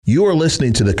You are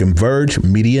listening to the Converge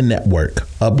Media Network,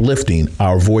 uplifting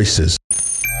our voices.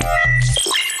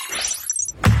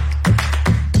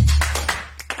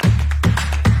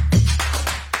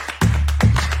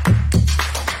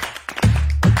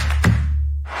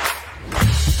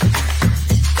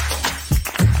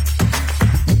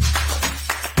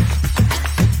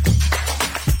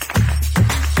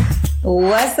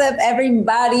 What's up,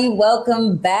 everybody?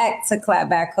 Welcome back to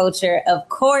Clapback Culture. Of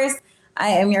course, I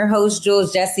am your host,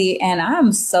 Jules Jesse, and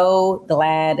I'm so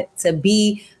glad to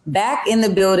be back in the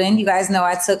building. You guys know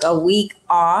I took a week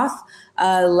off.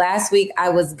 Last week I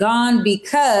was gone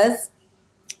because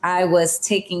I was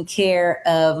taking care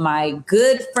of my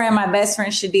good friend, my best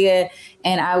friend, Shadia,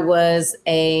 and I was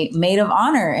a maid of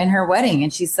honor in her wedding,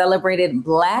 and she celebrated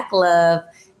Black love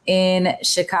in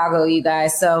Chicago, you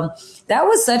guys. So that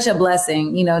was such a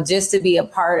blessing, you know, just to be a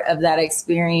part of that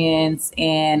experience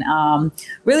and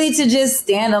really to just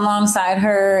stand alongside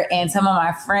her and some of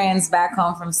my friends back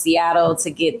home from Seattle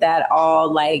to get that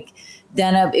all like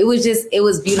done up. It was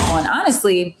beautiful. And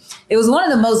honestly, it was one of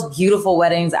the most beautiful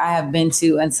weddings I have been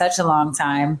to in such a long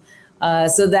time.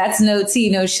 So that's no tea,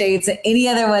 no shade to any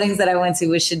other weddings that I went to.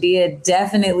 With Shadia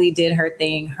definitely did her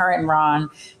thing, her and Ron.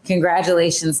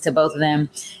 Congratulations to both of them.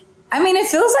 I mean, it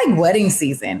feels like wedding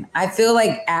season. I feel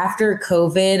like after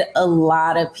COVID, a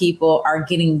lot of people are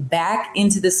getting back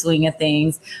into the swing of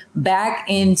things, back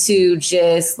into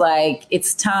just like,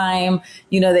 it's time.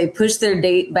 You know, they pushed their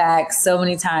date back so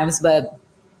many times, but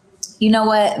you know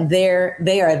what? They are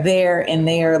there and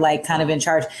they are like kind of in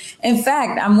charge. In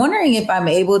fact, I'm wondering if I'm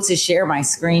able to share my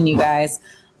screen, you guys,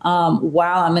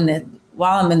 while I'm in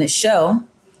the show.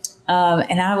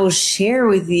 And I will share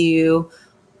with you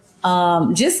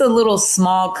just a little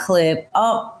small clip.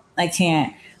 Oh, I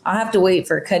can't. I'll have to wait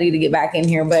for Cuddy to get back in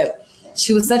here. But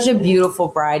she was such a beautiful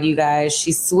bride, you guys.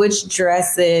 She switched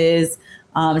dresses.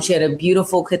 She had a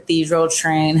beautiful cathedral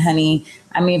train, honey.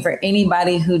 I mean, for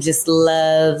anybody who just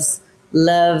loves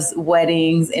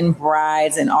weddings and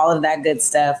brides and all of that good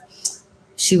stuff,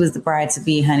 she was the bride to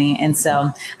be, honey. And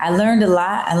so I learned a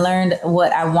lot. I learned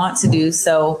what I want to do.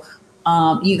 So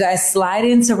you guys slide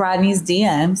into Rodney's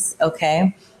DMs,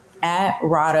 okay, at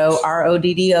Roddo,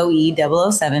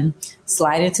 RODDOE 007.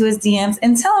 Slide into his DMs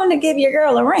and tell him to give your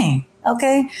girl a ring.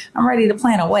 Okay, I'm ready to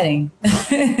plan a wedding.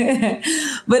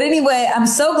 But anyway, I'm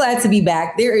so glad to be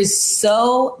back. There is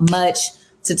so much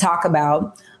to talk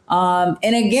about.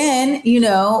 And again, you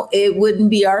know, it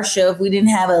wouldn't be our show if we didn't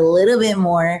have a little bit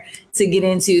more to get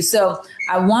into. So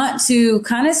I want to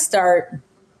kind of start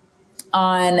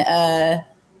on,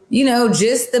 you know,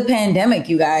 just the pandemic,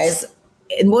 you guys.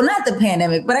 Well, not the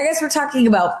pandemic, but I guess we're talking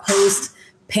about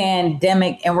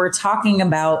post-pandemic, and we're talking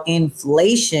about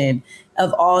inflation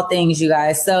of all things, you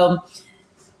guys. So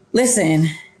listen,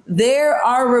 there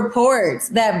are reports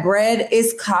that bread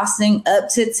is costing up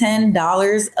to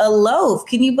 $10 a loaf.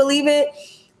 Can you believe it?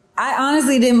 I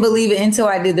honestly didn't believe it until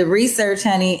I did the research,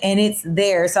 honey, and it's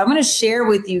there. So I'm going to share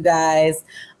with you guys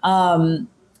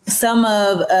some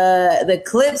of the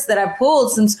clips that I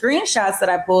pulled, some screenshots that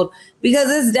I pulled, because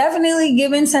it's definitely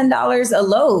giving $10 a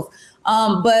loaf.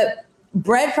 But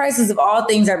bread prices of all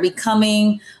things are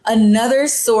becoming another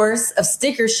source of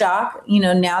sticker shock, you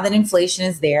know, now that inflation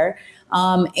is there.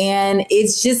 And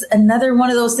it's just another one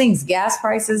of those things. Gas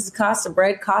prices, cost of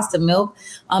bread, cost of milk.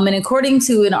 And according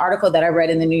to an article that I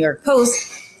read in the New York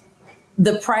Post,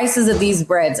 the prices of these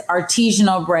breads,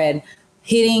 artisanal bread,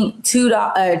 hitting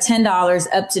 $10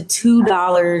 up to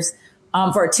 $2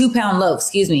 for a 2-pound loaf,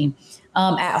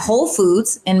 at Whole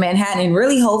Foods in Manhattan, and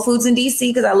really Whole Foods in DC,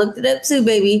 because I looked it up too,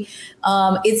 baby.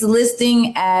 It's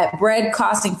listing at bread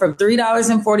costing from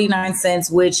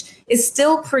 $3.49, which is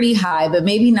still pretty high, but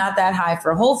maybe not that high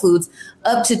for Whole Foods,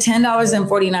 up to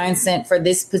 $10.49 for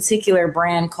this particular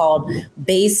brand called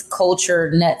Base Culture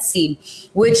Nut Seed,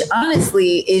 which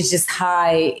honestly is just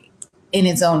high in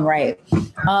its own right.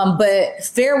 But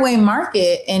Fairway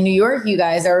Market in New York, you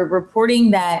guys, are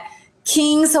reporting that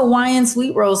King's Hawaiian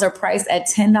sweet rolls are priced at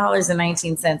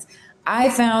 $10.19. I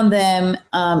found them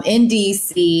in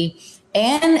DC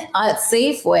and at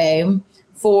Safeway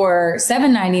for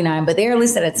 $7.99, but they are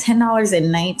listed at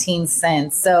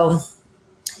 $10.19. So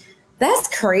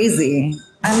that's crazy.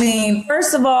 I mean,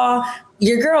 first of all,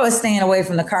 your girl is staying away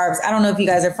from the carbs. I don't know if you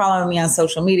guys are following me on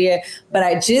social media, but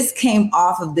I just came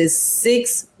off of this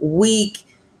 6-week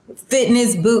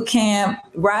fitness boot camp.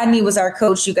 Rodney was our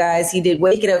coach, you guys. He did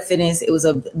Wake It Up Fitness. It was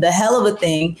the hell of a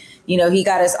thing. You know, he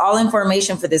got us all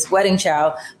information for this wedding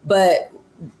child, but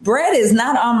bread is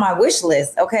not on my wish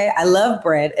list. Okay. I love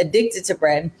bread, addicted to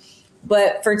bread.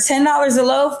 But for $10 a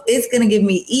loaf, it's going to give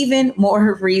me even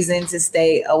more reason to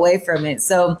stay away from it.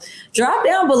 So drop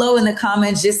down below in the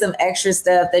comments just some extra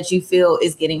stuff that you feel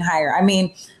is getting higher. I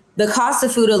mean, the cost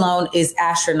of food alone is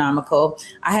astronomical.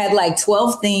 I had like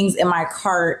 12 things in my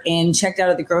cart and checked out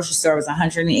at the grocery store. It was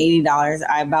 $180.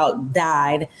 I about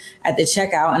died at the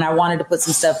checkout and I wanted to put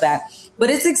some stuff back, but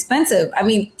it's expensive. I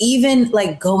mean, even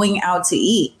like going out to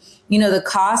eat, you know, the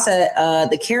cost of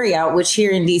the carryout, which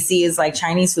here in DC is like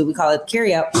Chinese food, we call it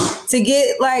carryout, to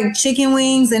get like chicken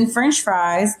wings and French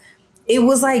fries. It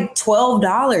was like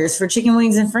 $12 for chicken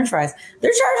wings and French fries. They're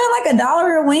charging like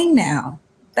 $1 a wing now.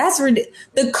 That's ridiculous.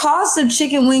 The cost of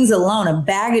chicken wings alone, a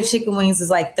bag of chicken wings is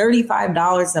like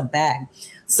 $35 a bag.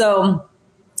 So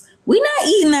we're not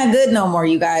eating that good no more,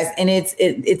 you guys. And it's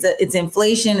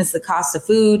inflation. It's the cost of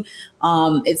food.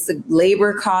 It's the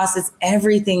labor cost. It's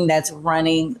everything that's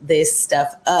running this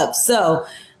stuff up. So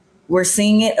we're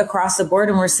seeing it across the board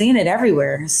and we're seeing it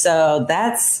everywhere. So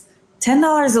that's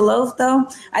 $10 a loaf, though.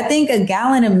 I think a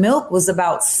gallon of milk was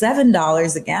about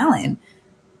 $7 a gallon.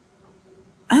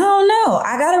 I don't know.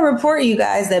 I got to report you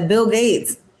guys that Bill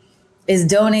Gates is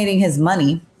donating his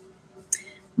money.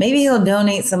 Maybe he'll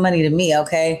donate some money to me.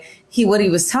 OK, what he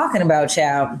was talking about,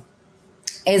 child,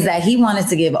 is that he wanted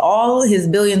to give all his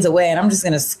billions away. And I'm just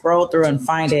going to scroll through and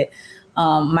find it.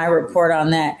 My report on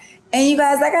that. And you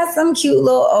guys, I got some cute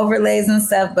little overlays and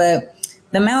stuff, but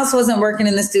the mouse wasn't working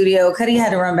in the studio. Cuddy had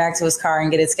to run back to his car and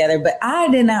get it together. But I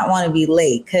did not want to be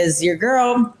late because your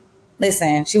girl,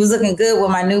 listen, she was looking good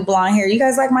with my new blonde hair. You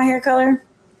guys like my hair color?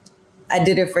 I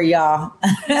did it for y'all.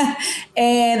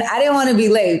 And I didn't want to be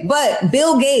late. But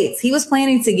Bill Gates, he was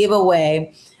planning to give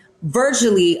away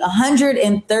virtually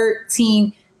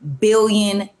 $113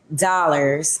 billion,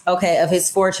 okay, of his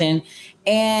fortune.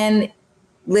 And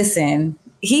listen,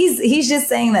 he's just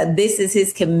saying that this is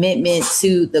his commitment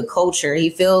to the culture. He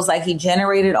feels like he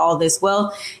generated all this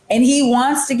wealth and he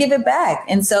wants to give it back.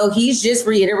 And so he's just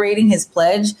reiterating his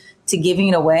pledge to giving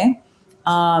it away.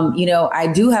 You know,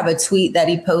 I do have a tweet that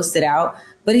he posted out,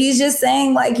 but he's just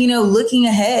saying, like, you know, looking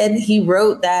ahead, he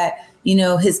wrote that, you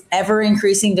know, his ever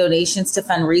increasing donations to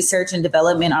fund research and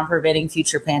development on preventing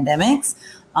future pandemics,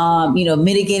 you know,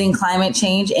 mitigating climate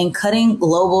change and cutting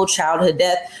global childhood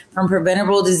death from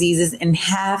preventable diseases in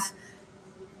half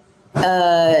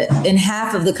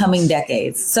of the coming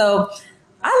decades. So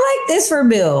I like this for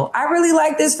Bill. I really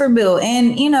like this for Bill.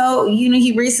 And, you know,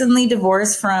 he recently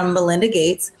divorced from Melinda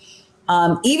Gates.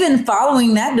 Even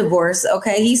following that divorce,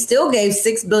 okay, he still gave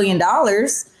 $6 billion.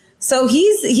 So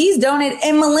he's donated,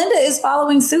 and Melinda is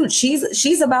following suit.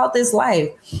 She's about this life.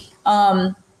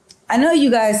 I know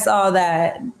you guys saw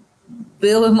that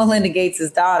Bill and Melinda Gates'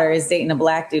 daughter is dating a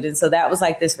black dude, and so that was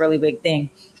like this really big thing.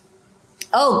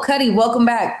 Oh, Cuddy, welcome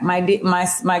back, my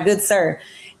good sir.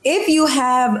 If you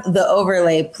have the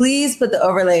overlay, please put the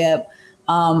overlay up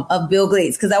of Bill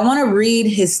Gates, because I want to read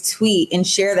his tweet and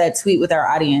share that tweet with our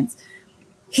audience.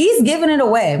 He's giving it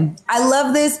away. I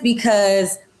love this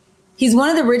because he's one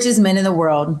of the richest men in the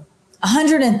world,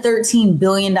 $113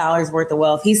 billion worth of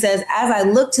wealth. He says, as I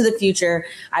look to the future,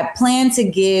 I plan to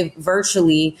give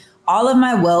virtually all of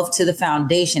my wealth to the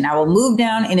foundation. I will move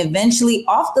down and eventually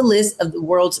off the list of the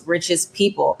world's richest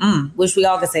people. Wish we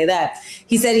all could say that.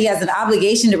 He said he has an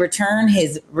obligation to return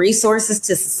his resources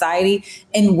to society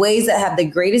in ways that have the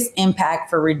greatest impact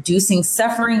for reducing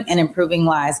suffering and improving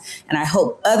lives. And I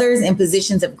hope others in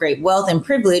positions of great wealth and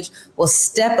privilege will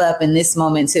step up in this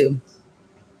moment too.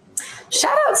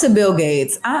 Shout out to Bill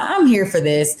Gates. I'm here for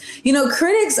this. You know,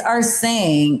 critics are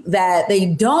saying that they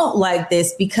don't like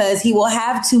this because he will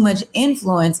have too much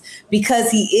influence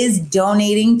because he is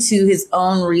donating to his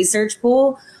own research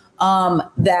pool,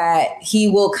 that he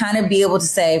will kind of be able to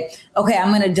say, okay, I'm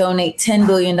going to donate $10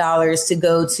 billion to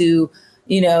go to,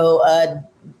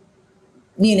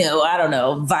 I don't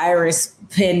know, virus,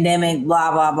 pandemic,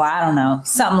 blah, blah, blah. I don't know,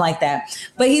 something like that.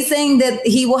 But he's saying that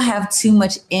he will have too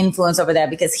much influence over that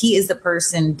because he is the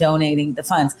person donating the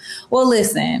funds. Well,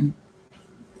 listen,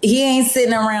 he ain't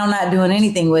sitting around not doing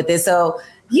anything with it. So,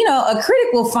 a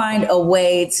critic will find a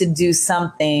way to do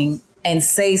something and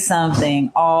say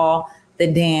something all the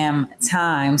damn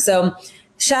time. So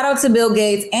shout out to Bill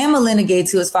Gates and Melinda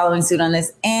Gates, who is following suit on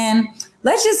this. And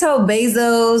let's just hope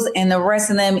Bezos and the rest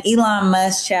of them, Elon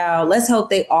Musk, child, let's hope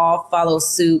they all follow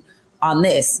suit on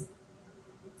this.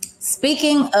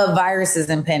 Speaking of viruses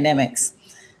and pandemics,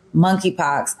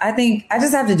 monkeypox, I think I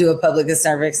just have to do a public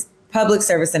service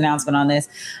announcement on this.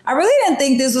 I really didn't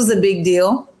think this was a big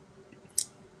deal,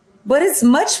 but it's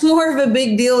much more of a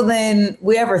big deal than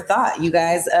we ever thought, you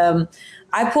guys.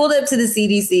 I pulled up to the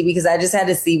CDC because I just had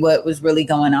to see what was really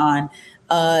going on.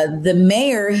 the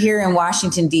mayor here in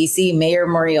Washington, D.C., Mayor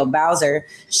Muriel Bowser,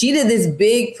 she did this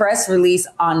big press release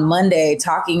on Monday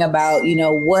talking about,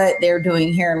 what they're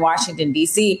doing here in Washington,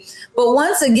 D.C. But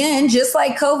once again, just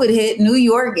like COVID hit, New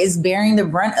York is bearing the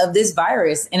brunt of this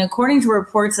virus. And according to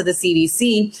reports of the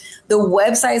CDC, the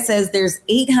website says there's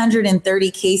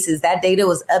 830 cases. That data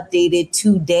was updated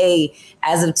today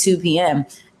as of 2 p.m.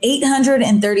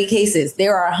 830 cases.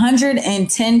 There are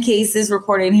 110 cases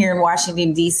reported here in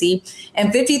Washington, D.C.,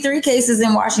 and 53 cases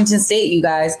in Washington State, you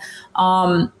guys.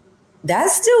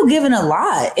 That's still giving a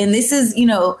lot. And this is,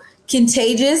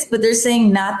 contagious, but they're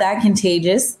saying not that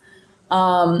contagious,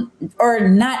 or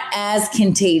not as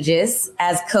contagious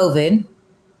as COVID.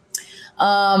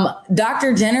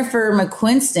 Dr. Jennifer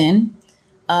McQuiston,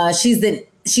 she's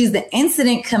the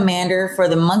incident commander for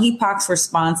the monkeypox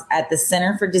response at the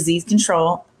Center for Disease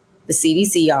Control, the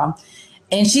CDC, y'all.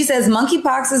 And she says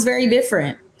monkeypox is very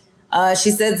different.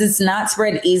 She says it's not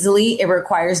spread easily. It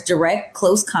requires direct,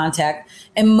 close contact.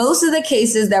 And most of the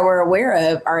cases that we're aware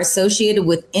of are associated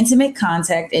with intimate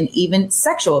contact and even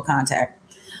sexual contact.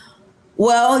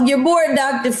 Well, your boy,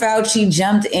 Dr. Fauci,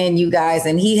 jumped in, you guys,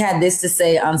 and he had this to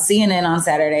say on CNN on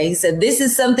Saturday. He said, this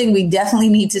is something we definitely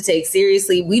need to take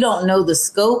seriously. We don't know the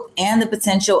scope and the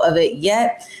potential of it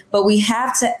yet, but we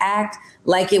have to act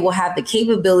like it will have the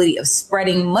capability of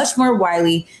spreading much more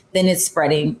widely than it's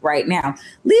spreading right now.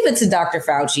 Leave it to Dr.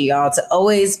 Fauci, y'all, to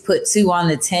always put 2 on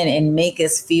the 10 and make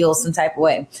us feel some type of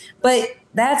way. But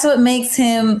that's what makes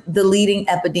him the leading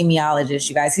epidemiologist,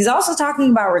 you guys. He's also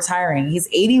talking about retiring. He's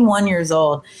 81 years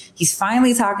old. He's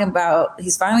finally talking about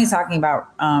retiring.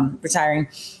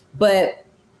 But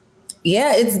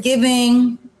yeah, it's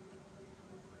giving.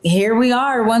 Here we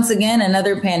are once again,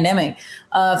 another pandemic.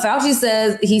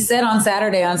 Fauci said on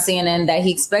Saturday on CNN that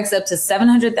he expects up to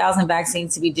 700,000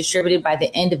 vaccines to be distributed by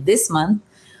the end of this month.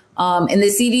 And the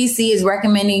CDC is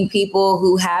recommending people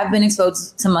who have been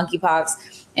exposed to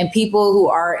monkeypox and people who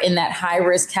are in that high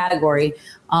risk category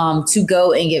to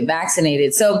go and get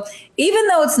vaccinated. So even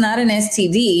though it's not an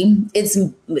STD,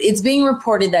 it's being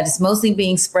reported that it's mostly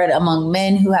being spread among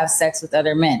men who have sex with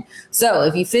other men. So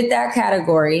if you fit that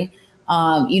category,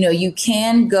 you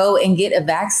can go and get a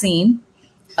vaccine.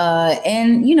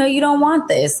 And you don't want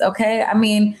this. OK, I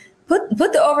mean, put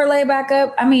the overlay back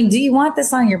up. I mean, do you want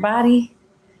this on your body?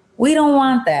 We don't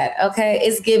want that. OK,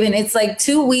 it's like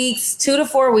 2 to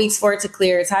 4 weeks for it to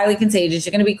clear. It's highly contagious.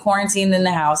 You're going to be quarantined in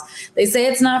the house. They say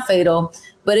it's not fatal,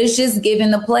 but it's just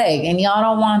giving the plague. And y'all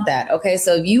don't want that. OK,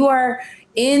 so if you are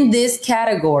in this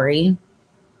category,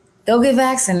 go get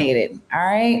vaccinated. All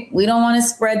right. We don't want to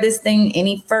spread this thing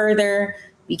any further.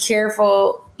 Be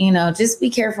careful. Just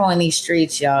be careful in these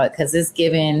streets, y'all, because it's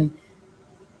given.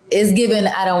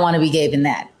 I don't want to be given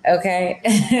that.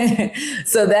 OK,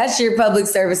 so that's your public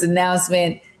service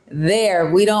announcement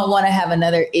there. We don't want to have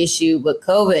another issue with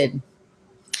COVID.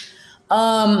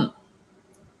 Y'all,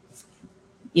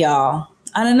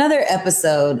 on another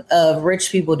episode of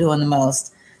Rich People Doing the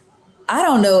Most. I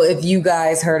don't know if you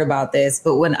guys heard about this,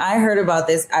 but when I heard about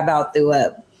this, I about threw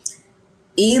up.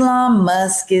 Elon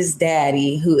Musk's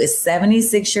daddy, who is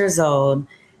 76 years old,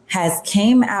 has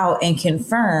came out and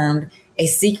confirmed a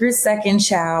secret second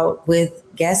child with,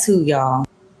 guess who, y'all?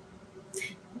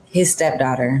 His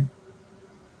stepdaughter.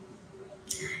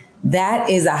 That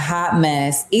is a hot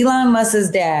mess. Elon Musk's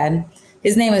dad,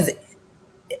 his name is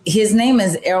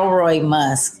Elroy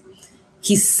Musk.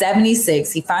 He's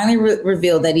 76. He finally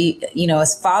revealed that he,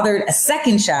 has fathered a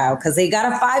second child because they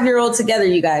got a 5-year-old together,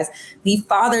 you guys. He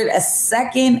fathered a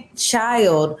second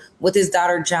child with his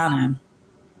daughter, Jana.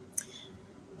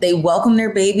 They welcomed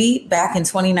their baby back in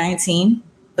 2019,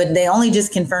 but they only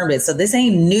just confirmed it. So this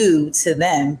ain't new to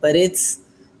them, but it's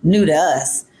new to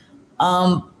us.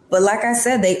 But like I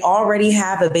said, they already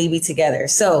have a baby together.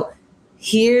 So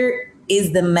here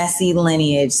is the messy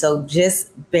lineage. So just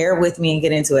bear with me and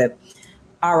get into it.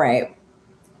 All right.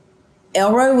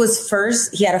 Elroy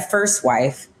he had a first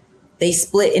wife. They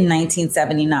split in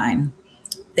 1979.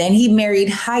 Then he married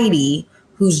Heidi,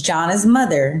 who's Jana's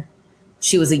mother.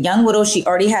 She was a young widow. She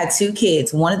already had 2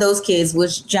 kids. One of those kids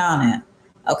was Jana.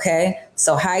 Okay.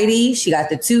 So Heidi, she got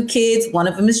the 2 kids. One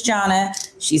of them is Jana.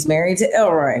 She's married to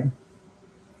Elroy.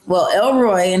 Well,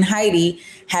 Elroy and Heidi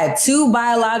had 2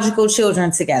 biological children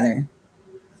together.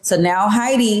 So now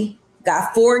Heidi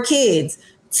got 4 kids.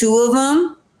 2 of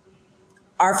them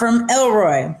are from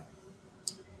Elroy.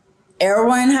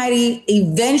 Elroy and Heidi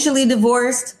eventually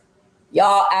divorced,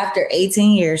 y'all, after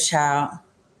 18 years, child.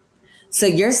 So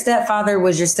your stepfather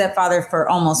was your stepfather for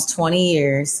almost 20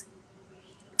 years.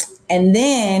 And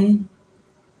then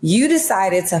You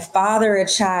decided to father a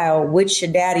child with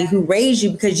your daddy who raised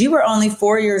you because you were only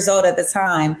 4 years old at the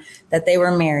time that they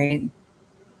were married.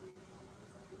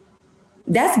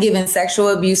 That's giving sexual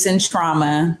abuse and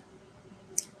trauma.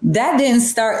 That didn't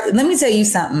start. Let me tell you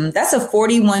something. That's a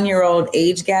 41-year-old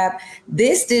age gap.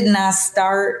 This did not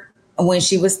start when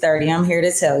she was 30. I'm here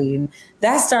to tell you.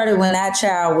 That started when that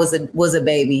child was a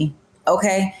baby.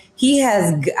 Okay. He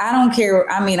has, I don't care.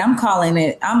 I mean, I'm calling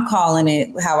it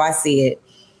how I see it.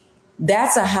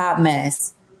 That's a hot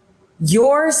mess.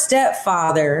 Your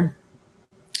stepfather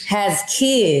has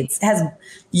kids,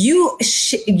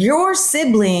 your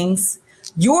siblings,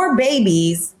 your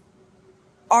babies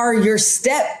are your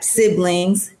step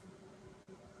siblings.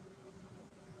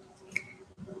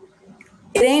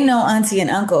 It ain't no auntie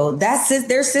and uncle. That's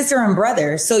their sister and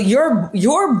brother. So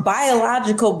your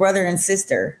biological brother and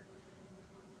sister,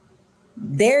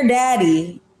 their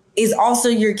daddy is also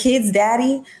your kid's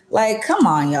daddy. Like, come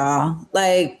on, y'all.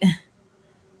 Like,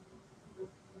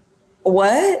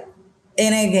 what?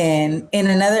 And again, in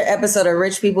another episode of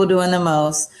Rich People Doing the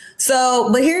Most. So,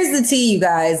 but here's the tea, you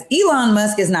guys. Elon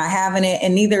Musk is not having it,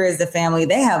 and neither is the family.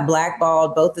 They have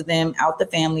blackballed both of them out the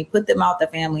family, put them out the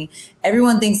family.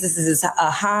 Everyone thinks this is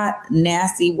a hot,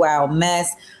 nasty, wild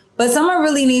mess. But someone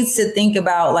really needs to think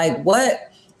about, like,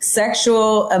 what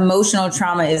sexual, emotional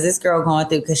trauma is this girl going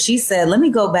through? Because she said, let me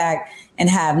go back and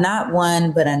have not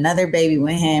one, but another baby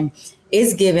with him.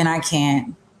 It's given I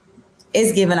can't.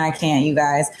 It's given I can't, you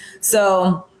guys.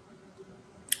 So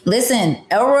listen,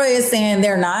 Elroy is saying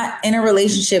they're not in a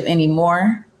relationship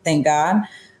anymore. Thank God.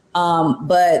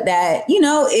 But that, you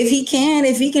know, if he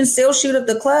can still shoot up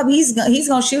the club, he's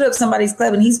going to shoot up somebody's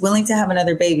club, and he's willing to have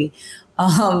another baby.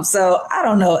 So I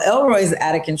don't know. Elroy's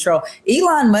out of control.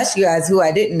 Elon Musk, you guys, who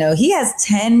I didn't know, he has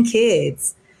 10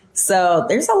 kids. So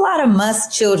there's a lot of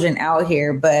Musk children out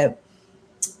here, but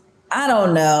I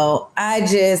don't know. I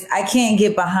can't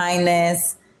get behind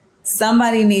this.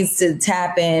 Somebody needs to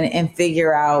tap in and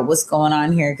figure out what's going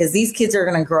on here, because these kids are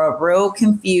going to grow up real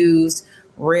confused,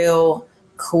 real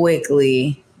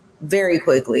quickly, very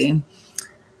quickly.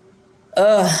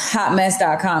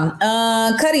 Hotmess.com.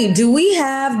 Cuddy, do we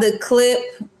have the clip?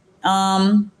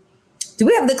 Do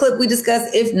we have the clip we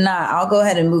discussed? If not, I'll go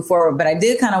ahead and move forward. But I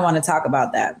did kind of want to talk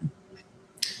about that.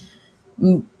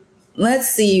 Let's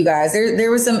see, you guys. There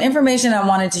was some information I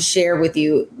wanted to share with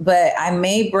you, but I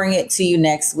may bring it to you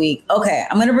next week. Okay,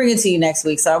 I'm going to bring it to you next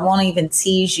week, so I won't even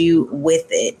tease you with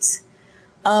it.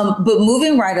 But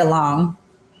moving right along,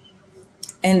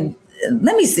 and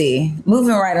let me see,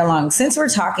 moving right along, since we're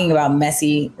talking about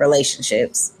messy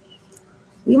relationships,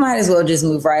 we might as well just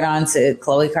move right on to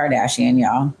Khloe Kardashian,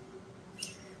 y'all.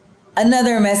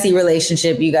 Another messy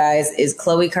relationship, you guys, is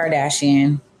Khloe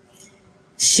Kardashian.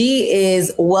 She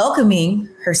is welcoming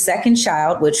her second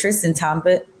child with Tristan,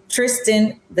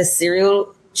 the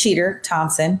serial cheater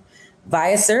Thompson,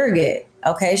 via surrogate.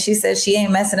 Okay, she says she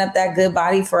ain't messing up that good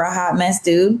body for a hot mess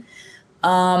dude.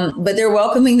 But they're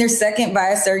welcoming their second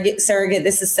via surrogate.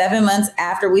 This is 7 months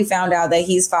after we found out that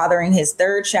he's fathering his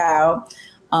third child,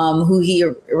 who he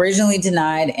originally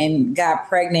denied and got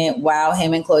pregnant while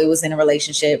him and Khloe was in a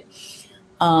relationship.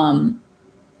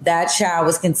 That child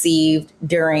was conceived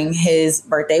during his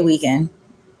birthday weekend.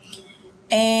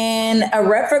 And a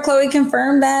rep for Khloe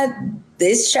confirmed that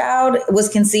this child was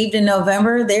conceived in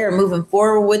November. They are moving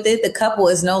forward with it. The couple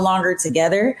is no longer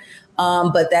together,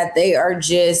 but that they are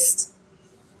just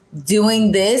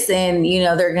doing this, and, you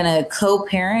know, they're going to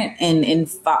co-parent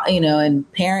and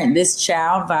parent this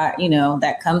child,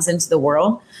 that comes into the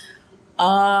world.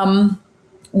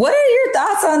 What are your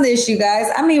thoughts on this, you guys?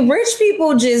 I mean, rich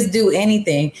people just do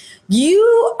anything.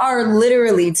 You are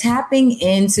literally tapping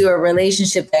into a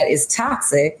relationship that is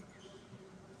toxic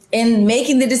and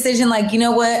making the decision like, you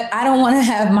know what? I don't want to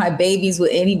have my babies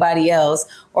with anybody else,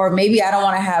 or maybe I don't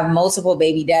want to have multiple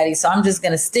baby daddies. So I'm just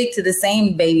going to stick to the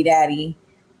same baby daddy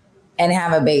and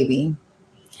have a baby.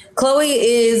 Khloe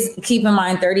is, keep in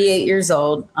mind, 38 years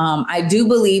old. I do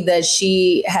believe that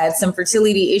she had some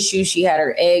fertility issues. She had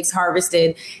her eggs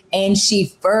harvested, and she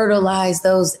fertilized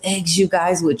those eggs, you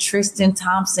guys, with Tristan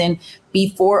Thompson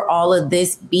before all of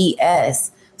this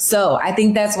BS. So I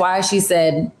think that's why she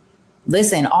said,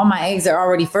 listen, all my eggs are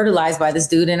already fertilized by this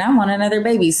dude, and I want another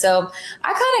baby. So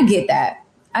I kind of get that.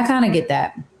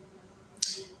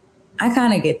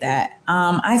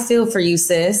 I feel for you,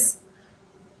 sis.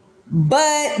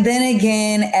 But then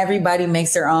again, everybody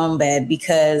makes their own bed,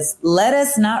 because let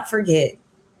us not forget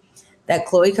that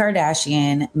Khloe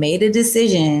Kardashian made a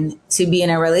decision to be in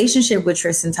a relationship with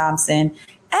Tristan Thompson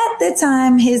at the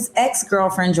time his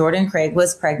ex-girlfriend Jordan Craig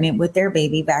was pregnant with their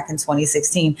baby back in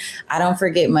 2016. I don't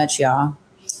forget much, y'all.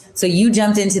 So you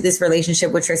jumped into this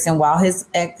relationship with Tristan while his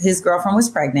girlfriend was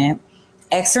pregnant.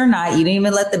 Ex or not, you didn't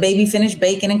even let the baby finish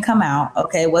baking and come out.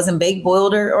 Okay, it wasn't baked,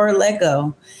 boiled, or let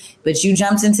go. But you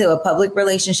jumped into a public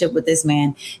relationship with this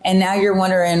man. And now you're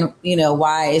wondering,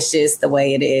 why it's just the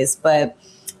way it is. But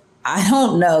I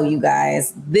don't know, you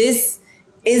guys.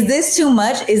 Is this too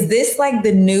much? Is this like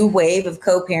the new wave of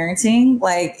co-parenting?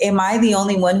 Like, am I the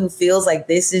only one who feels like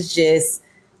this is just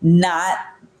not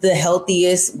the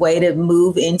healthiest way to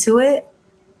move into it?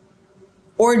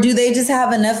 Or do they just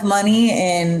have enough money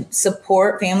and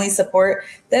support, family support,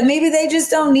 that maybe they just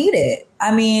don't need it?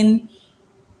 I mean,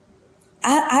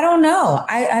 I don't know.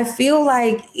 I feel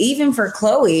like even for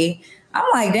Khloe, I'm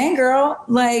like, dang, girl,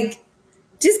 like,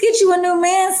 just get you a new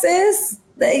man, sis.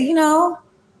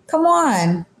 Come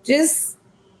on. Just,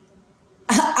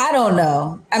 I don't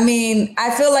know. I mean,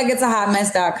 I feel like it's a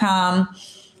hotmess.com.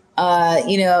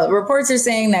 Reports are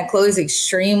saying that Khloe's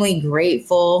extremely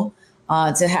grateful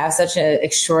to have such an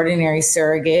extraordinary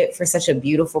surrogate for such a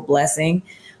beautiful blessing.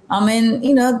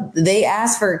 They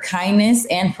ask for kindness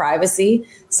and privacy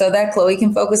so that Khloe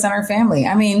can focus on her family.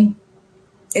 I mean,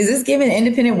 is this giving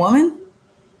independent woman?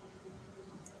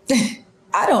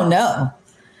 I don't know.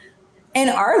 And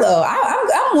Arlo,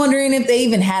 I'm wondering if they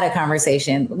even had a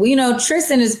conversation. Well,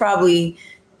 Tristan he probably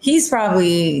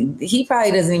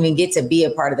doesn't even get to be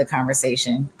a part of the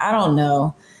conversation. I don't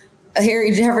know.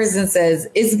 Harry Jefferson says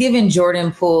it's given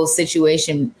Jordan Poole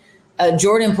situation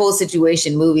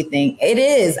movie thing. It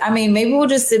is. I mean, maybe we'll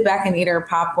just sit back and eat our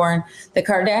popcorn. The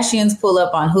Kardashians pull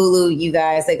up on Hulu, you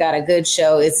guys. They got a good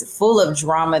show. It's full of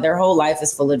drama. Their whole life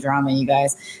is full of drama, you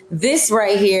guys. This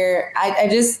right here, I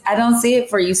don't see it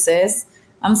for you, sis.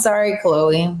 I'm sorry,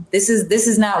 Khloe. This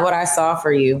is not what I saw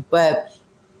for you, but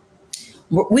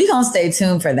we're going to stay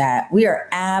tuned for that. We are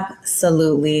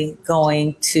absolutely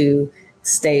going to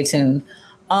stay tuned.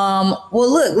 Well,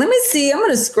 look, let me see. I'm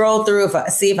going to scroll through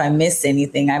see if I missed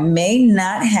anything. I may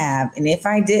not have. And if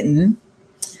I didn't,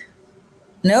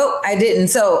 nope, I didn't.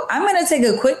 So I'm going to take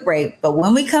a quick break. But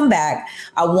when we come back,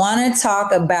 I want to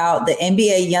talk about the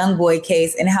NBA YoungBoy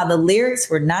case and how the lyrics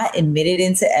were not admitted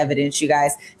into evidence. You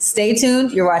guys stay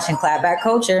tuned. You're watching Clapback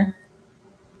Culture.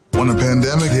 When the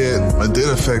pandemic hit, it did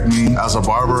affect me. As a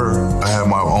barber, I had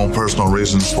my own personal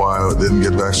reasons why I didn't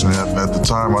get vaccinated. At the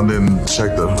time, I didn't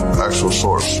check the actual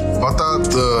source. I thought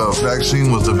the vaccine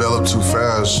was developed too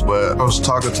fast, but I was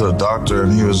talking to a doctor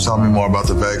and he was telling me more about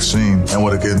the vaccine and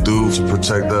what it can do to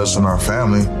protect us and our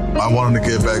family. I wanted to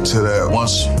get back to that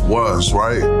once was,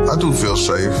 right? I do feel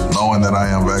safe knowing that I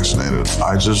am vaccinated.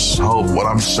 I just hope what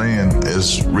I'm saying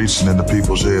is reaching into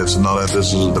people's heads to know that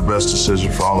this is the best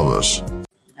decision for all of us.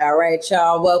 All right,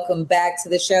 y'all. Welcome back to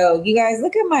the show. You guys,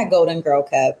 look at my Golden Girl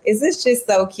cup. Is this just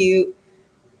so cute?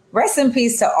 Rest in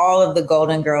peace to all of the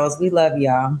Golden Girls. We love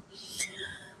y'all.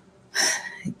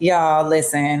 Y'all,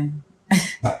 listen.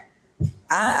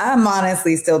 I'm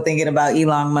honestly still thinking about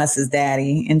Elon Musk's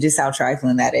daddy and just how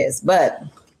trifling that is. But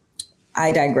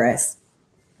I digress.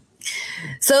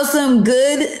 So some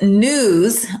good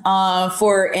news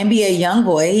for NBA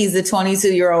YoungBoy. He's a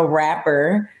 22-year-old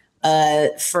rapper.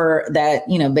 For that,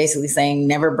 basically saying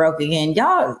never broke again.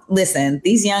 Y'all, listen,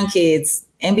 these young kids,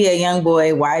 NBA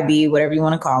YoungBoy, YB, whatever you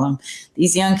want to call them,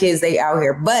 these young kids, they out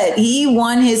here. But he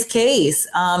won his case,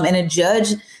 and a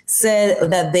judge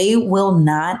said that they will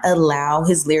not allow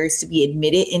his lyrics to be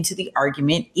admitted into the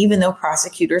argument, even though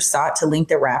prosecutors sought to link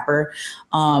the rapper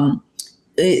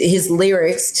his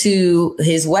lyrics to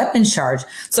his weapons charge.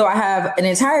 So I have an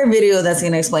entire video that's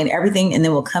going to explain everything, and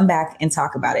then we'll come back and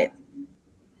talk about it.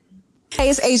 Hey,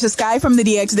 it's Asia Sky from the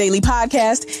DX Daily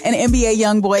Podcast. An NBA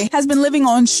YoungBoy has been living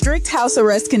on strict house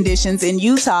arrest conditions in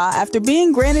Utah after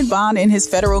being granted bond in his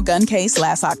federal gun case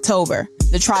last October.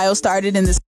 The trial started in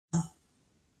this.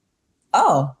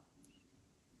 Oh,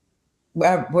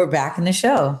 we're back in the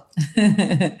show.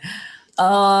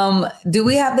 Do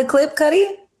we have the clip, Cuddy?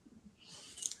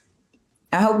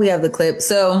 I hope we have the clip.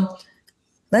 So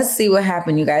let's see what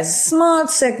happened, you guys. Small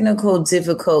technical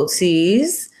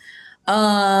difficulties.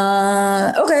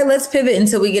 Okay, let's pivot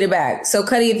until we get it back. So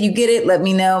Cuddy, if you get it, let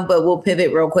me know, but we'll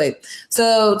pivot real quick.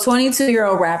 So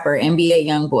 22-year-old rapper, NBA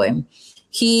YoungBoy,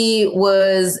 he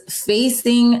was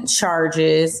facing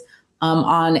charges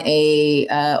on a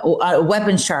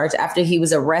weapons charge after he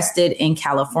was arrested in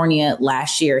California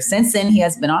last year. Since then, he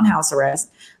has been on house arrest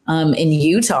in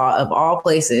Utah, of all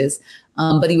places,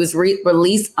 but he was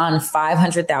released on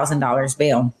 $500,000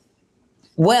 bail.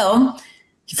 Well,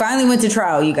 he finally went to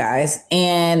trial, you guys,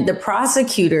 and the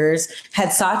prosecutors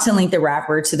had sought to link the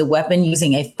rapper to the weapon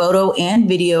using a photo and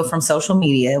video from social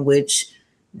media, which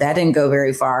that didn't go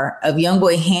very far, of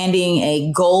YoungBoy handing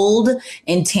a gold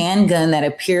and tan gun that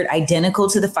appeared identical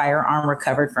to the firearm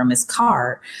recovered from his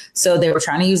car. So they were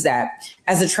trying to use that.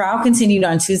 As the trial continued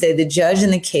on Tuesday, the judge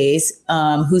in the case,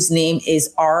 whose name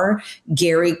is R.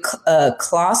 Gary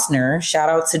Klossner, shout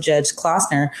out to Judge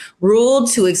Klossner,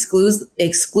 ruled to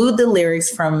exclude the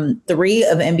lyrics from 3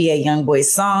 of NBA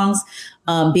YoungBoy's songs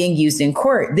being used in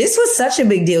court. This was such a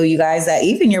big deal, you guys, that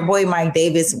even your boy Mike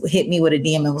Davis hit me with a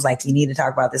DM and was like, you need to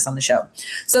talk about this on the show.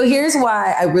 So here's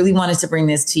why I really wanted to bring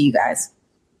this to you guys.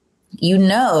 You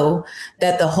know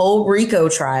that the whole RICO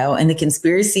trial and the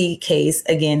conspiracy case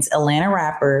against Atlanta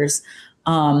rappers,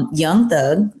 Young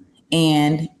Thug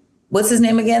and what's his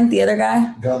name again? The other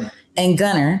guy? Gunner. And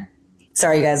Gunner.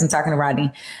 Sorry, guys, I'm talking to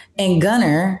Rodney. And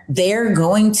Gunner, they're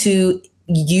going to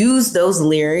use those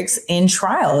lyrics in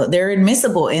trial. They're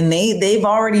admissible, and they've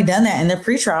already done that in the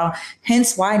pretrial,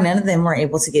 hence why none of them were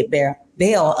able to get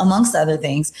bail, amongst other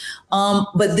things.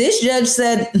 But this judge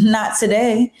said not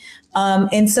today.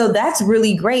 And so that's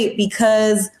really great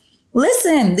because,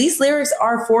 listen, these lyrics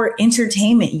are for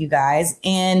entertainment, you guys.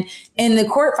 And in the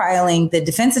court filing, the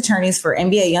defense attorneys for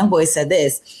NBA YoungBoy said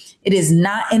this: it is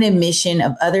not an admission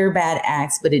of other bad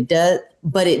acts, but it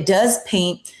does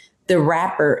paint the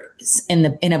rapper in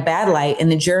a bad light,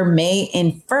 and the juror may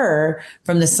infer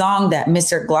from the song that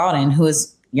Mr. Glauden, who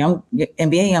is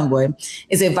NBA YoungBoy,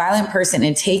 is a violent person,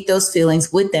 and take those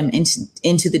feelings with them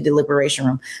into the deliberation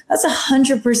room. That's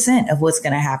 100% of what's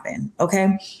going to happen.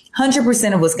 Okay.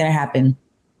 100% of what's going to happen.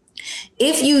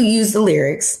 If you use the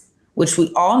lyrics, which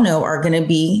we all know are going to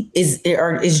be, is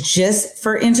just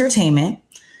for entertainment,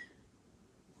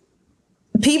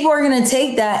 people are going to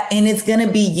take that and it's going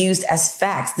to be used as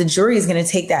facts. The jury is going to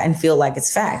take that and feel like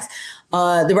it's facts.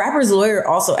 The rapper's lawyer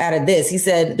also added this. He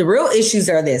said, the real issues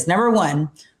are this. Number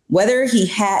one, whether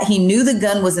he knew the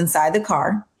gun was inside the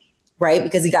car, right?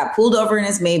 Because he got pulled over in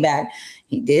his Maybach.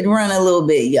 He did run a little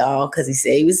bit, y'all, because he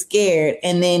said he was scared.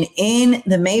 And then in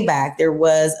the Maybach, there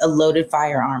was a loaded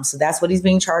firearm. So that's what he's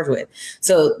being charged with.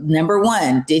 So number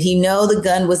one, did he know the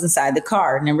gun was inside the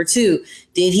car? Number two,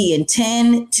 did he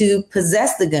intend to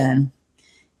possess the gun?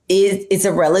 It's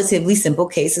a relatively simple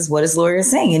case, is what his lawyer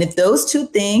is saying. And if those two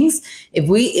things,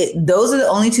 those are the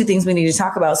only two things we need to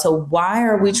talk about. So why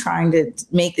are we trying to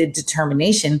make the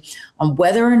determination on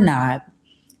whether or not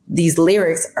these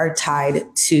lyrics are tied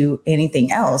to anything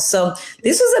else? So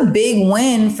this was a big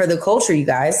win for the culture, you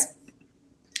guys.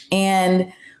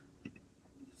 And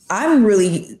I'm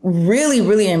really, really,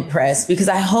 really impressed because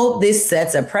I hope this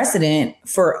sets a precedent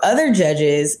for other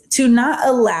judges to not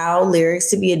allow lyrics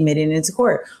to be admitted into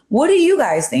court. What do you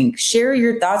guys think? Share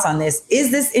your thoughts on this.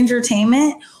 Is this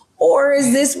entertainment or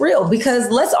is this real? Because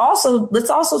let's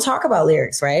also talk about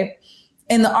lyrics, right?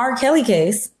 In the R. Kelly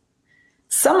case,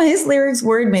 some of his lyrics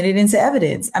were admitted into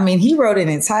evidence. I mean, he wrote an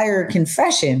entire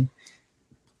confession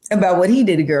about what he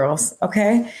did to girls,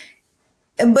 okay?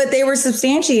 But they were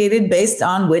substantiated based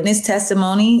on witness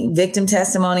testimony, victim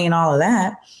testimony, and all of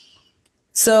that.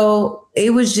 So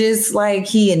it was just like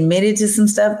he admitted to some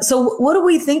stuff. So what do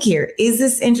we think here? Is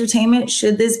this entertainment?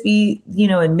 Should this be,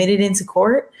 admitted into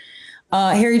court?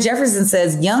 Harry Jefferson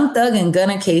says, Young Thug and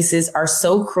Gunna cases are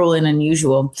so cruel and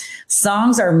unusual.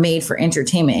 Songs are made for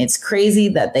entertainment. It's crazy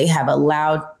that they have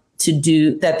allowed to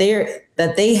do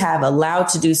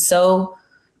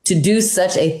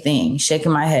such a thing.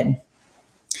 Shaking my head.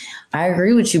 I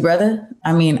agree with you, brother.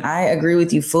 I mean, I agree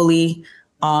with you fully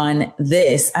on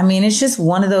this. I mean, it's just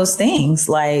one of those things,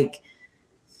 like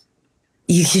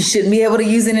you shouldn't be able to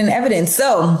use it in evidence.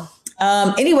 So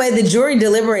anyway, the jury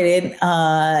deliberated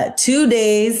 2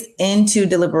 days into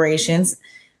deliberations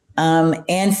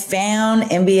and found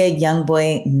NBA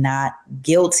YoungBoy not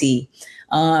guilty.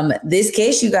 This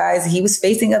case, you guys, he was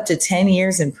facing up to 10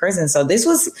 years in prison. So this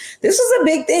was a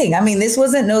big thing. I mean, this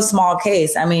wasn't no small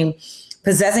case. I mean,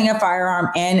 possessing a firearm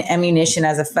and ammunition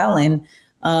as a felon.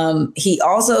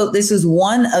 This was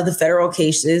one of the federal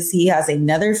cases. He has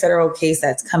another federal case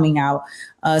that's coming out.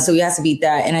 So he has to beat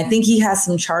that. And I think he has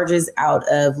some charges out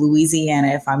of Louisiana,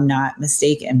 if I'm not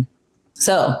mistaken.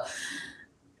 So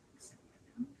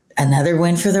another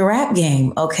win for the rap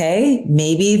game. Okay.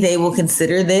 Maybe they will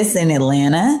consider this in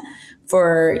Atlanta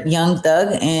for Young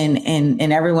Thug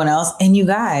and everyone else. And you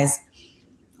guys,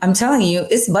 I'm telling you,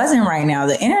 it's buzzing right now.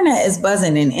 The internet is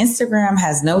buzzing and Instagram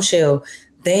has no chill.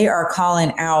 They are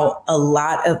calling out a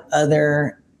lot of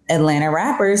other Atlanta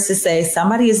rappers to say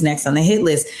somebody is next on the hit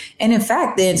list. And in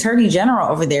fact, the attorney general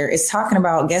over there is talking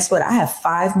about, guess what? I have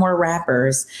 5 more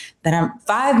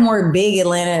big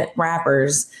Atlanta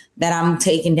rappers that I'm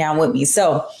taking down with me.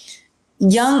 So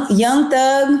Young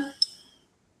Thug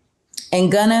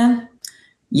and Gunna,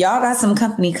 Y'all got some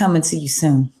company coming to you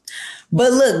soon.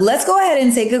 But look, let's go ahead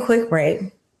and take a quick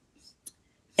break.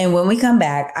 And when we come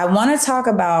back, I want to talk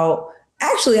about,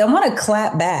 I want to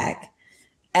clap back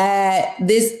at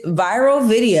this viral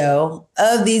video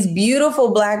of these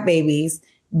beautiful Black babies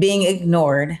being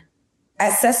ignored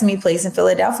at Sesame Place in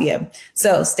Philadelphia.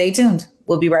 So stay tuned.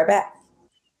 We'll be right back.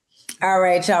 All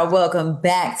right, y'all. Welcome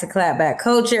back to Clapback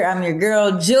Culture. I'm your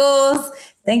girl, Jules.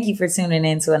 Thank you for tuning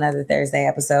in to another Thursday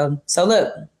episode. So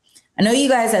look, I know you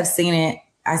guys have seen it.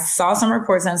 I saw some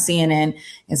reports on CNN.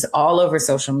 It's all over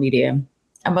social media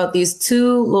about these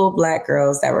two little Black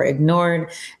girls that were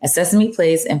ignored at Sesame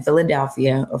Place in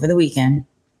Philadelphia over the weekend.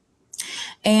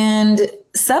 And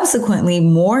subsequently,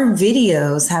 more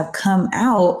videos have come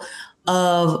out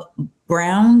of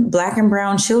Black and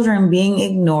brown children being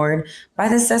ignored by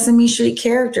the Sesame Street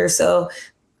character. So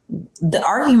the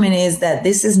argument is that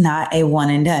this is not a one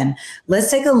and done.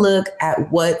 Let's take a look at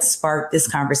what sparked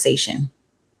this conversation.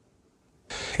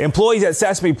 Employees at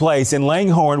Sesame Place in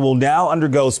Langhorne will now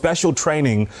undergo special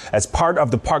training as part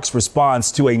of the park's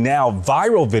response to a now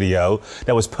viral video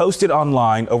that was posted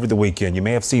online over the weekend. You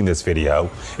may have seen this video.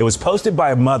 It was posted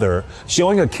by a mother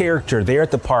showing a character there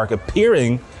at the park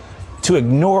appearing to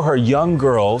ignore her young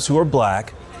girls who are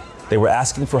Black. They were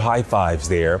asking for high fives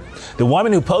there. The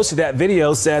woman who posted that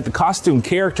video said the costume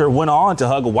character went on to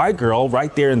hug a white girl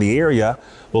right there in the area.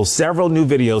 Well, several new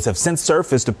videos have since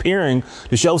surfaced appearing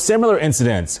to show similar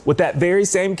incidents with that very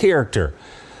same character.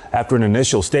 After an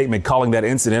initial statement calling that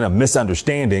incident a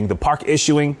misunderstanding, the park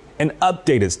issuing an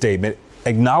updated statement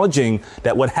acknowledging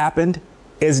that what happened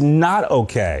is not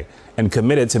okay and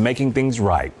committed to making things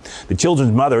right. The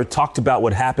children's mother talked about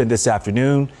what happened this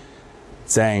afternoon,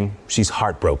 saying she's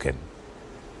heartbroken.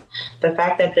 The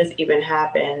fact that this even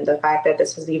happened, the fact that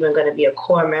this was even going to be a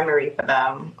core memory for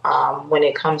them when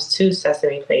it comes to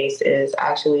Sesame Place is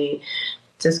actually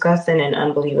disgusting and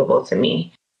unbelievable to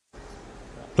me.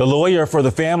 The lawyer for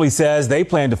the family says they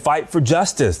plan to fight for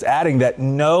justice, adding that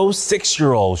no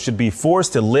 6-year-old should be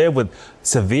forced to live with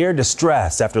severe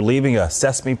distress after leaving a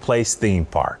Sesame Place theme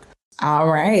park. All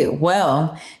right.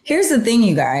 Well, here's the thing,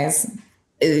 you guys.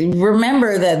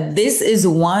 Remember that this is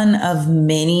one of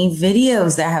many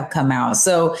videos that have come out.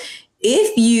 So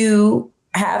if you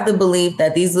have the belief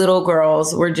that these little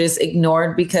girls were just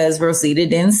ignored because Rosita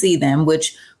didn't see them,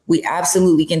 which we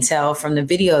absolutely can tell from the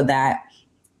video that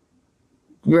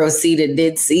Rosita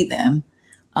did see them,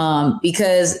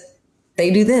 because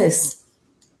they do this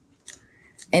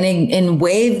and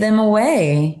wave them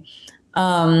away.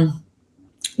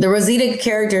 The Rosita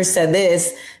character said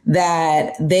this,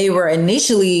 that they were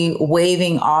initially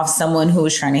waving off someone who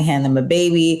was trying to hand them a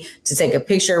baby to take a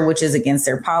picture, which is against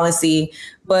their policy.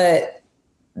 But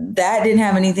that didn't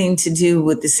have anything to do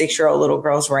with the 6-year-old little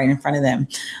girls right in front of them.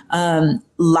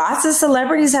 Lots of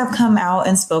celebrities have come out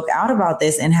and spoke out about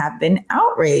this and have been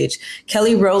outraged.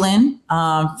 Kelly Rowland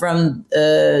from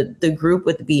the group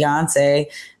with Beyonce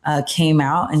came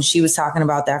out, and she was talking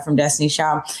about that from Destiny's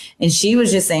Child. And she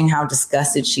was just saying how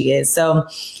disgusted she is. So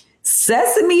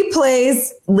Sesame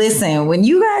Place, listen, when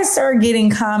you guys start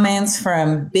getting comments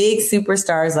from big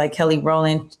superstars like Kelly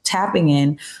Rowland tapping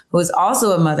in, who is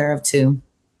also a mother of 2,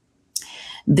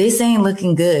 this ain't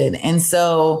looking good. And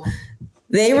so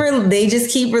they just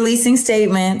keep releasing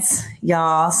statements,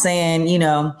 y'all, saying,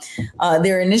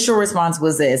 their initial response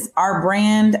was this: our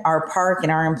brand, our park,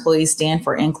 and our employees stand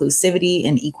for inclusivity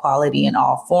and equality in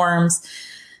all forms.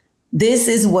 This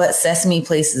is what Sesame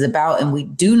Place is about, and we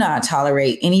do not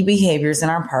tolerate any behaviors in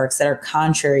our parks that are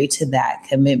contrary to that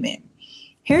commitment.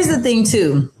 Here's the thing,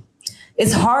 too.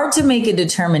 It's hard to make a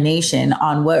determination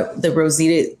on what the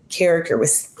Rosita character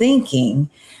was thinking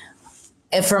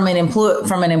from an employer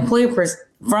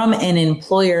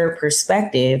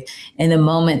perspective in the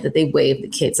moment that they waved the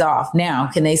kids off. Now,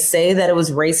 can they say that it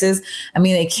was racist? I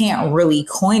mean, they can't really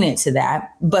coin it to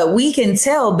that, but we can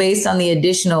tell based on the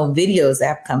additional videos that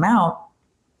have come out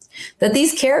that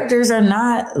these characters are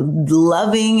not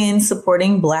loving and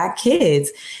supporting Black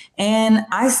kids. And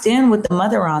I stand with the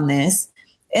mother on this,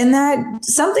 and that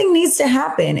something needs to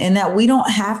happen, and that we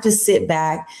don't have to sit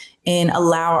back and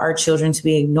allow our children to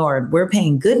be ignored. We're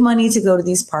paying good money to go to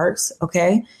these parks,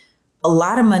 okay? A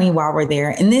lot of money while we're there.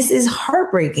 And this is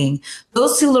heartbreaking.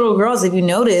 Those 2 little girls, if you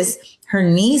notice, her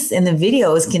niece in the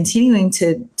video is continuing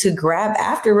to grab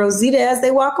after Rosita as they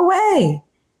walk away.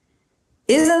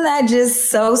 Isn't that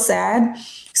just so sad?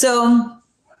 So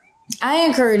I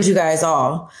encourage you guys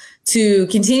all to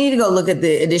continue to go look at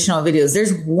the additional videos.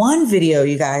 There's one video,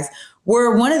 you guys,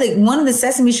 where one of the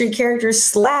Sesame Street characters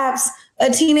slaps a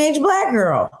teenage Black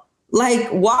girl,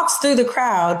 like walks through the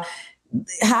crowd,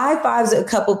 high fives a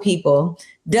couple people,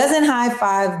 doesn't high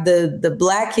five the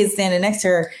black kid standing next to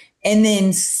her, and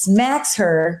then smacks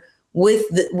her with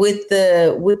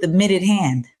the mitted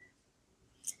hand.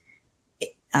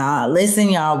 Listen,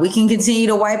 y'all, we can continue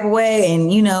to wipe away, and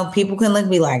people can look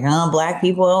and be like, black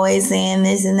people always saying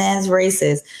this and that's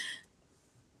racist.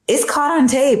 It's caught on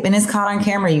tape and it's caught on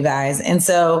camera, you guys. And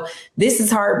so this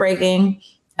is heartbreaking.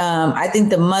 I think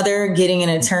the mother getting an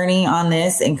attorney on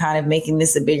this and kind of making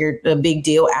this a big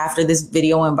deal after this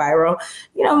video went viral,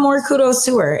 more kudos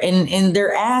to her. And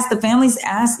the family's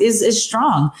ask is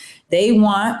strong. They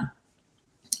want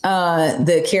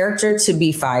the character to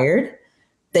be fired.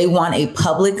 They want a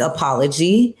public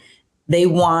apology. They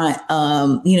want,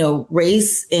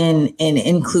 race and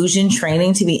inclusion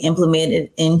training to be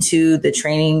implemented into the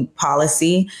training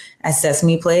policy at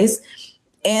Sesame Place.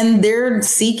 And they're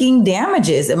seeking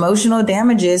damages, emotional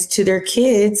damages to their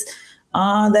kids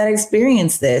that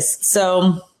experience this.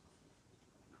 So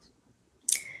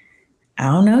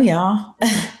I don't know, y'all.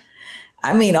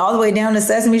 I mean, all the way down to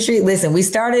Sesame Street. Listen, we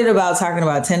started talking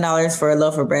about $10 for a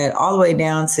loaf of bread, all the way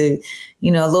down to,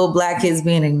 little black kids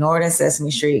being ignored at Sesame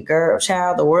Street. Girl,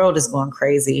 child, the world is going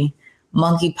crazy.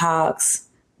 Monkeypox,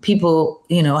 people,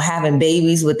 having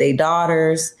babies with their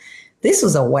daughters. This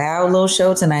was a wild little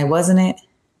show tonight, wasn't it?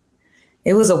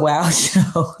 It was a wild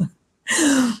show.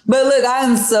 But look,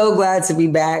 I'm so glad to be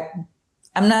back.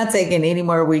 I'm not taking any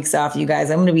more weeks off, you guys.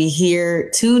 I'm going to be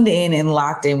here, tuned in and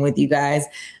locked in with you guys.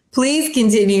 Please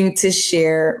continue to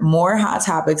share more hot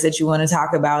topics that you want to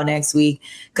talk about next week,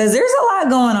 because there's a lot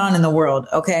going on in the world,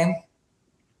 okay?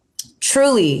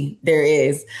 Truly, there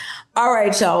is. All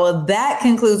right, y'all. Well, that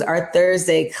concludes our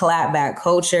Thursday Clapback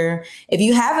Culture. If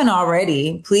you haven't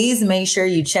already, please make sure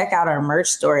you check out our merch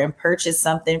store and purchase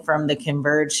something from the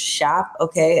Converge shop,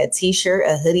 okay? A t-shirt,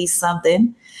 a hoodie,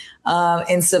 something.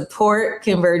 And support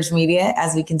Converge Media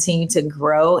as we continue to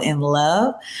grow and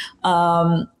love.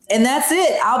 And that's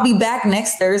it. I'll be back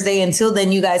next Thursday. Until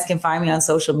then, you guys can find me on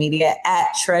social media at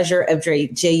Treasure of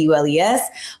Jules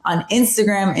on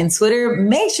Instagram and Twitter.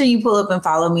 Make sure you pull up and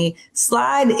follow me.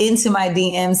 Slide into my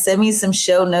DMs. Send me some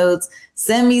show notes.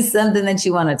 Send me something that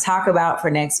you want to talk about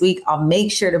for next week. I'll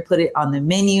make sure to put it on the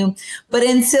menu. But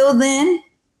until then,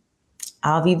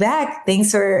 I'll be back.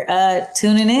 Thanks for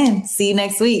tuning in. See you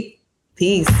next week.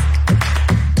 Peace.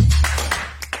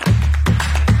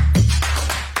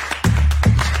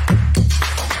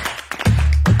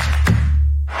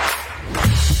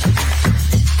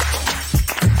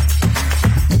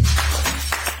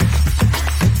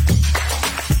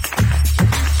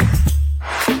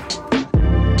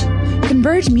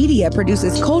 Converge Media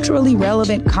produces culturally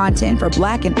relevant content for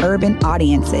Black and urban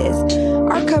audiences.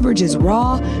 Our coverage is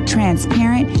raw,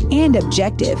 transparent, and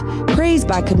objective, praised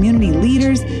by community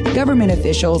leaders, government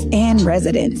officials, and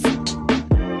residents.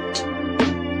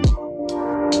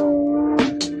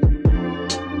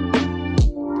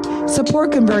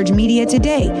 Support Converge Media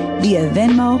today via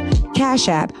Venmo, Cash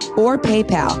App, or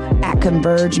PayPal at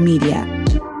Converge Media.